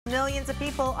millions of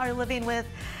people are living with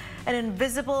an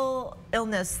invisible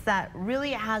illness that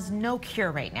really has no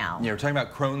cure right now. Yeah, we're talking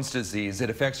about Crohn's disease. It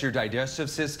affects your digestive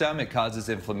system. It causes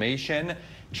inflammation.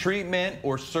 Treatment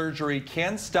or surgery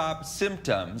can stop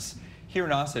symptoms. Here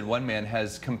in Austin, one man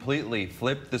has completely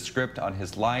flipped the script on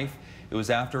his life. It was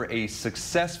after a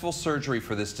successful surgery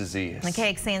for this disease.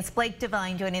 Okay, KXAN's Blake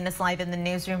Devine joining us live in the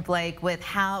newsroom, Blake, with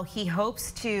how he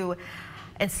hopes to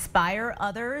inspire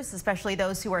others, especially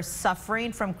those who are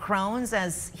suffering from Crohn's,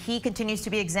 as he continues to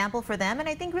be example for them, and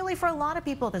I think really for a lot of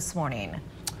people this morning.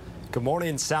 Good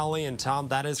morning, Sally and Tom.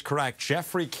 That is correct.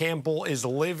 Jeffrey Campbell is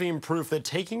living proof that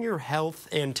taking your health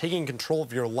and taking control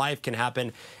of your life can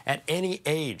happen at any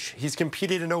age. He's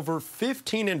competed in over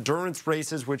 15 endurance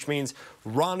races, which means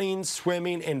running,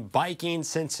 swimming, and biking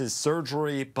since his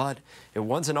surgery, but it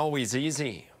wasn't always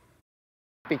easy.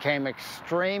 Became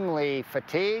extremely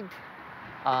fatigued,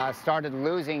 started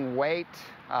losing weight,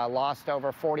 lost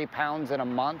over 40 pounds in a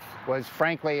month, was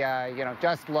frankly,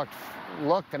 just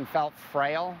looked and felt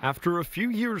frail. After a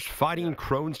few years fighting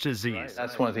Crohn's disease.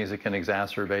 That's one of the things that can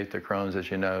exacerbate the Crohn's, as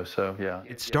you know, so yeah.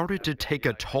 It started to take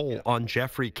a toll on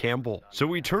Jeffrey Campbell,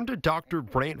 so he turned to Dr.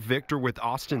 Brant Victor with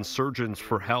Austin surgeons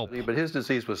for help. But his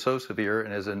disease was so severe,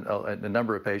 and as in a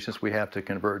number of patients, we have to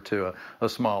convert to a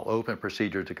small open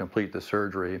procedure to complete the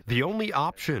surgery. The only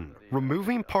option,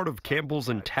 removing part of Campbell's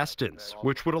intestines,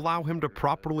 which would allow him to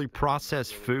properly process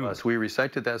food. So we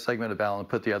resected that segment of bowel and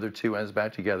put the other two ends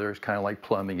back together. It's kind of like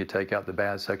plumbing. You take out the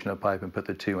bad section of pipe and put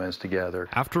the two ends together.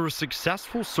 After a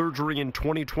successful surgery in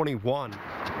 2021,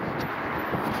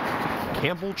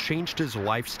 Campbell changed his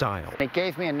lifestyle. It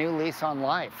gave me a new lease on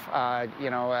life. I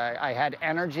had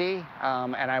energy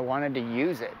and I wanted to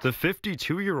use it. The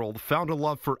 52-year-old found a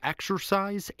love for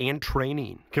exercise and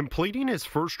training, completing his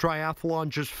first triathlon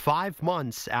just 5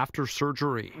 months after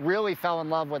surgery. Really fell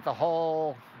in love with the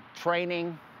whole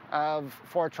training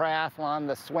for triathlon,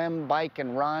 the swim, bike,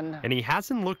 and run. And he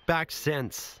hasn't looked back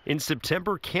since. In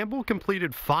September, Campbell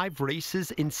completed 5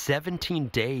 races in 17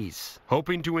 days,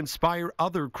 hoping to inspire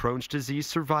other Crohn's disease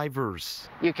survivors.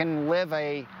 You can live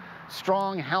a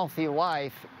strong, healthy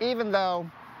life, even though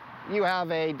you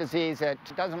have a disease that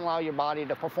doesn't allow your body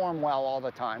to perform well all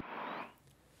the time.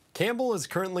 Campbell is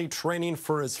currently training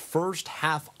for his first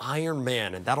half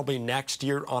Ironman, and that'll be next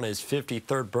year on his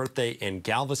 53rd birthday in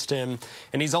Galveston.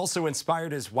 And he's also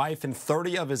inspired his wife and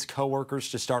 30 of his coworkers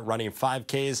to start running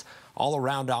 5Ks all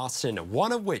around Austin,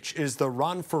 one of which is the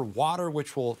Run for Water,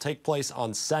 which will take place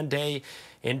on Sunday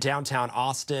in downtown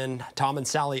Austin. Tom and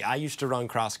Sally, I used to run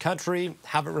cross country,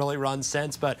 haven't really run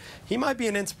since, but he might be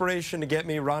an inspiration to get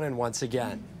me running once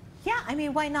again. Yeah, I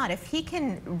mean, why not? If he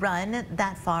can run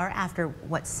that far after,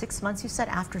 what, 6 months you said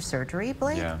after surgery,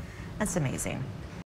 Blake? Yeah. That's amazing.